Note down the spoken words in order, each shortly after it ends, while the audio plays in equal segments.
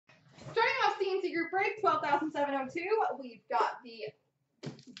Rookie Group Break 12,702. We've got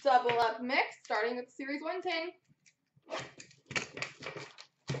the double up mix starting with Series 110.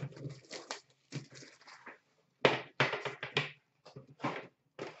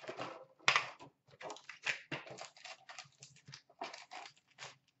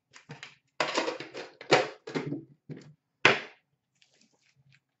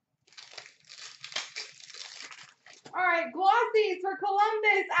 All right, glossies for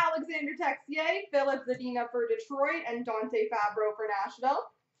Columbus, Alexander Texier, Philip Zadina for Detroit, and Dante Fabro for Nashville.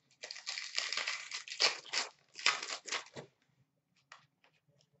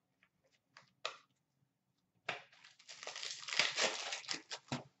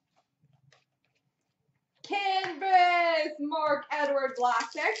 Canvas, Mark-Edward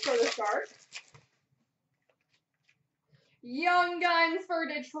Vlasic for the Sharks. Young Guns for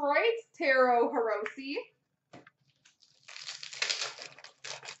Detroit, Taro Hirose.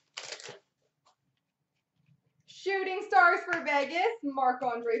 Shooting Stars for Vegas,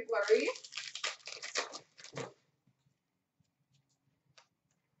 Marc-Andre Fleury.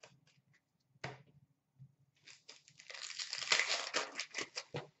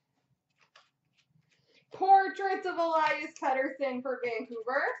 Portraits of Elias Pettersson for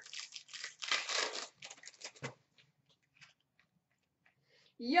Vancouver.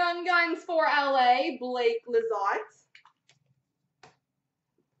 Young Guns for LA, Blake Lizotte.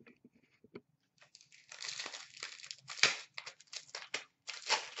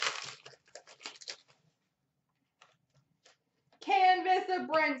 Canvas of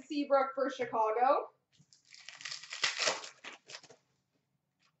Brent Seabrook for Chicago.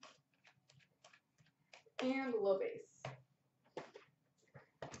 And low base.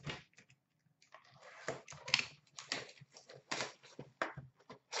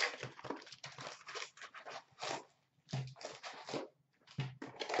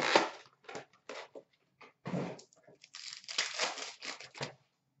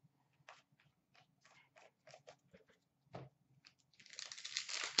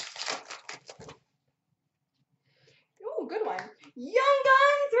 Ooh, good one. Young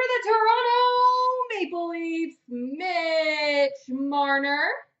Guns for the Toronto Maple Leafs, Mitch Marner.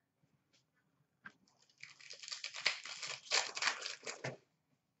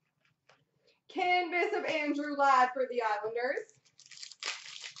 Canvas of Andrew Ladd for the Islanders.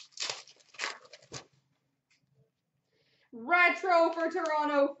 Retro for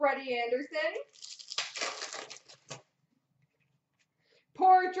Toronto, Freddie Anderson.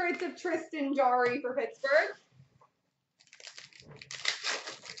 Portraits of Tristan Jarry for Pittsburgh.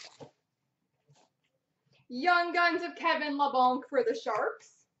 Young Guns of Kevin LeBlanc for the Sharks.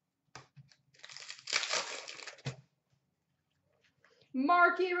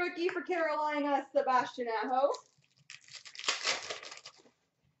 Marquee Rookie for Carolina, Sebastian Aho.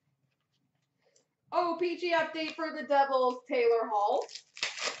 OPG update for the Devils, Taylor Hall.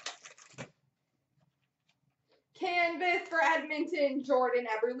 Canvas for Edmonton, Jordan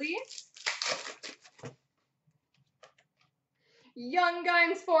Eberle. Young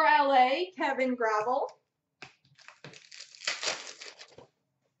Guns for LA, Kevin Gravel.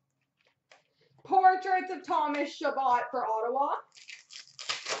 Portraits of Thomas Chabot for Ottawa.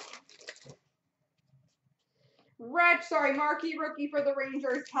 Marquee Rookie for the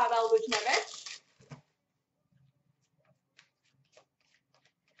Rangers, Pavel Buchnevich.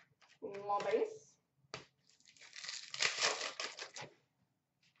 Low base.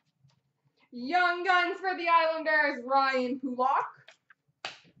 Young Guns for the Islanders, Ryan Pulock.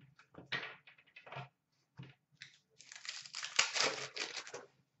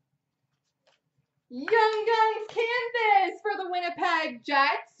 Young Guns Canvas for the Winnipeg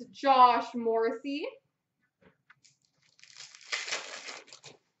Jets, Josh Morrissey.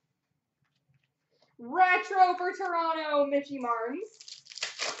 Retro for Toronto, Mitchy Marnes.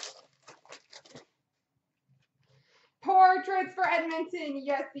 Portraits for Edmonton,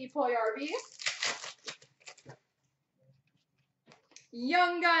 Jesse Puljujarvi.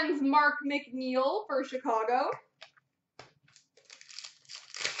 Young Guns, Mark McNeil for Chicago.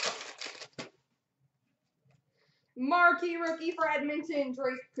 Marquee Rookie for Edmonton,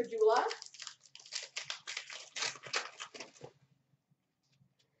 Drake Caggiula.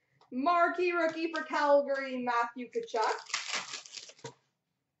 Marquee Rookie for Calgary, Matthew Tkachuk.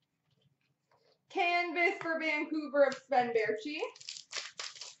 Canvas for Vancouver of Sven Baertschi.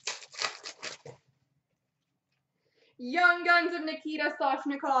 Young Guns of Nikita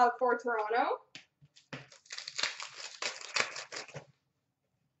Soshnikov for Toronto.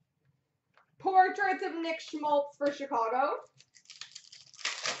 Portraits of Nick Schmaltz for Chicago.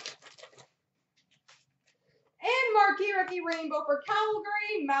 And Marquee Rookie Rainbow for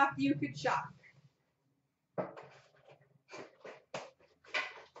Calgary, Matthew Tkachuk.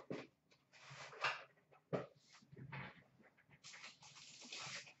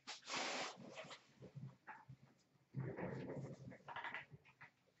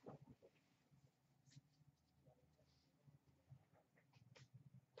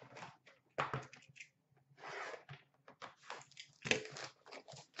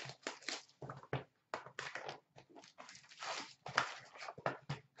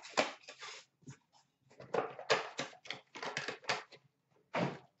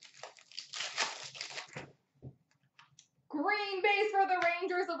 Green base for the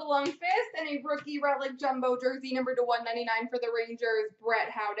Rangers of Lundqvist, and a rookie relic jumbo jersey number to 199 for the Rangers, Brett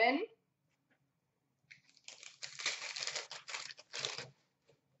Howden.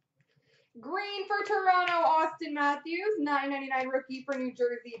 Green for Toronto, Austin Matthews, $9.99 rookie for New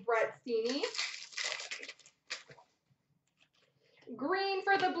Jersey, Brett Steeney. Green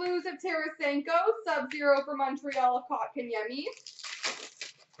for the Blues of Tarasenko, Sub-Zero for Montreal of Kotkaniemi.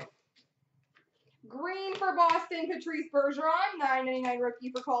 Green for Boston, Patrice Bergeron, $9.99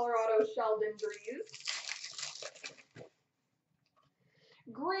 rookie for Colorado, Sheldon Drees.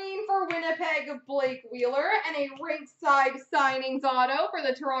 Green for Winnipeg of Blake Wheeler, and a rinkside signings auto for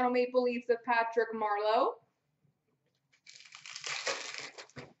the Toronto Maple Leafs of Patrick Marleau.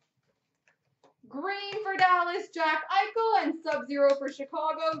 Green for Dallas, Jack Eichel, and Sub-Zero for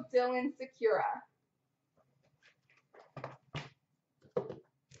Chicago, Dylan Secura.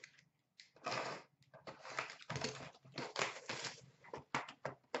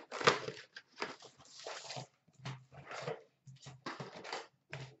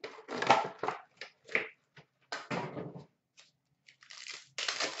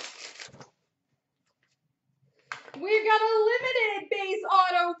 We've got a limited base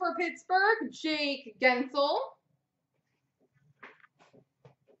auto for Pittsburgh, Jake Gensel.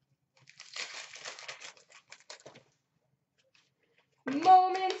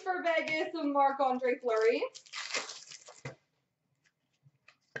 Moments for Vegas of Marc-Andre Fleury.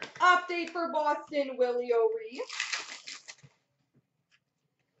 Update for Boston, Willie O'Ree.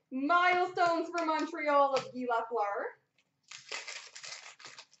 Milestones for Montreal of Guy Lafleur.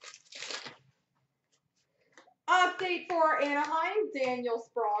 Update for Anaheim, Daniel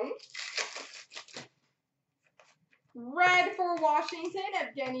Sprong. Red for Washington,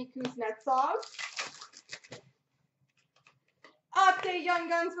 Evgeny Kuznetsov. Update Young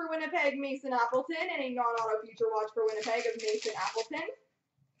Guns for Winnipeg, Mason Appleton, and a non-auto future watch for Winnipeg of Mason Appleton.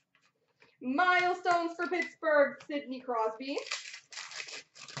 Milestones for Pittsburgh, Sidney Crosby.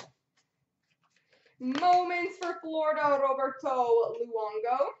 Moments for Florida, Roberto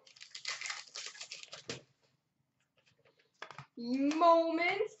Luongo.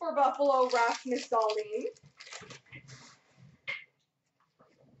 Moments for Buffalo, Rasmus Dahlin.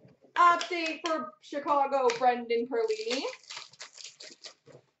 Update for Chicago, Brendan Perlini.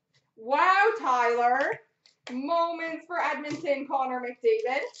 Wow, Tyler. Moments for Edmonton, Connor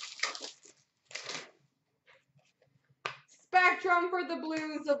McDavid. Spectrum for the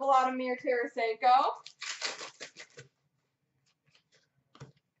Blues of Vladimir Tarasenko.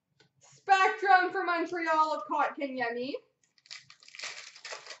 Spectrum for Montreal of Kotkaniemi.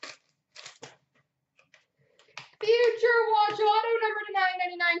 Future Watch Auto number to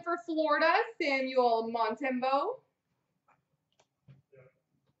 9.99 for Florida, Samuel Montembeault.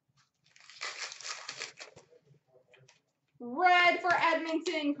 Red for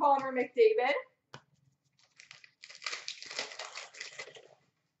Edmonton, Connor McDavid.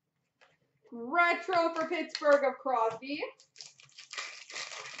 Retro for Pittsburgh of Crosby.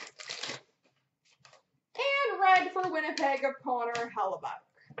 And red for Winnipeg of Connor Hellebuyck.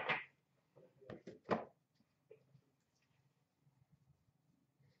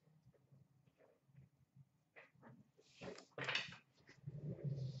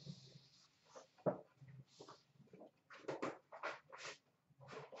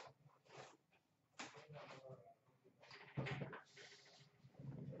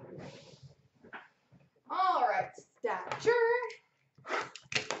 All right, stature.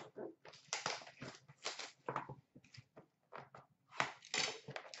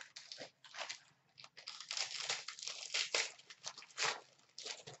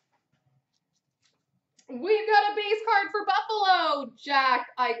 We've got a base card for Buffalo, Jack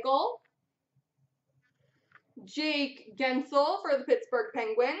Eichel. Jake Gensel for the Pittsburgh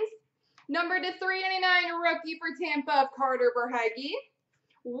Penguins. Number to 3.99 rookie for Tampa of Carter Verhaeghe.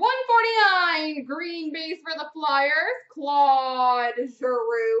 149 green base for the Flyers, Claude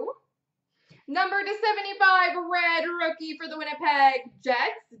Giroux. Number to 75 red rookie for the Winnipeg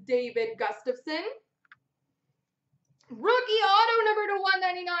Jets, David Gustafson. Rookie auto number to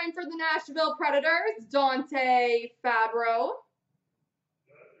 199 for the Nashville Predators, Dante Fabro.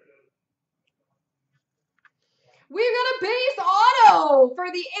 We've got a base auto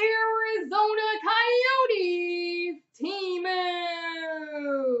for the Arizona Coyotes, Teemu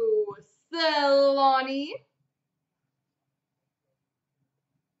Selanne.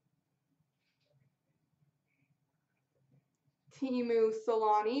 Teemu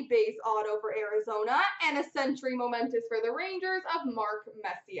Selanne, base auto for Arizona, and a Century Momentous for the Rangers of Mark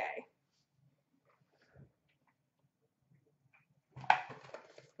Messier.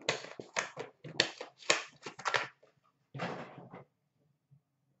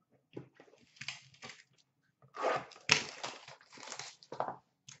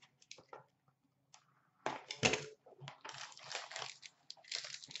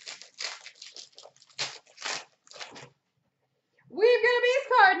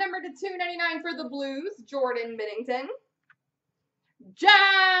 249 for the Blues, Jordan Binnington.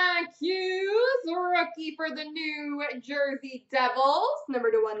 Jack Hughes, rookie for the New Jersey Devils,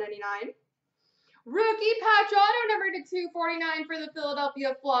 number to 199. Rookie patch auto, number to 249 for the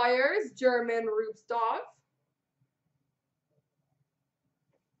Philadelphia Flyers, German Rubstov.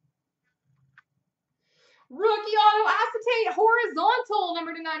 Rookie auto acetate horizontal,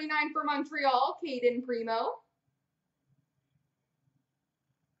 number to 99 for Montreal, Caden Primo.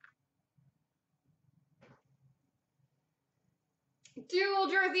 Dual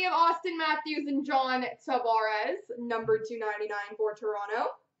jersey of Austin Matthews and John Tavares, number 299 for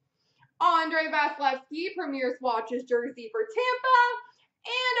Toronto. Andre Vasilevsky, Premier Swatches jersey for Tampa.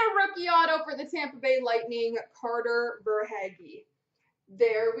 And a rookie auto for the Tampa Bay Lightning, Carter Verhaeghe.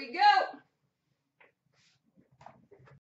 There we go.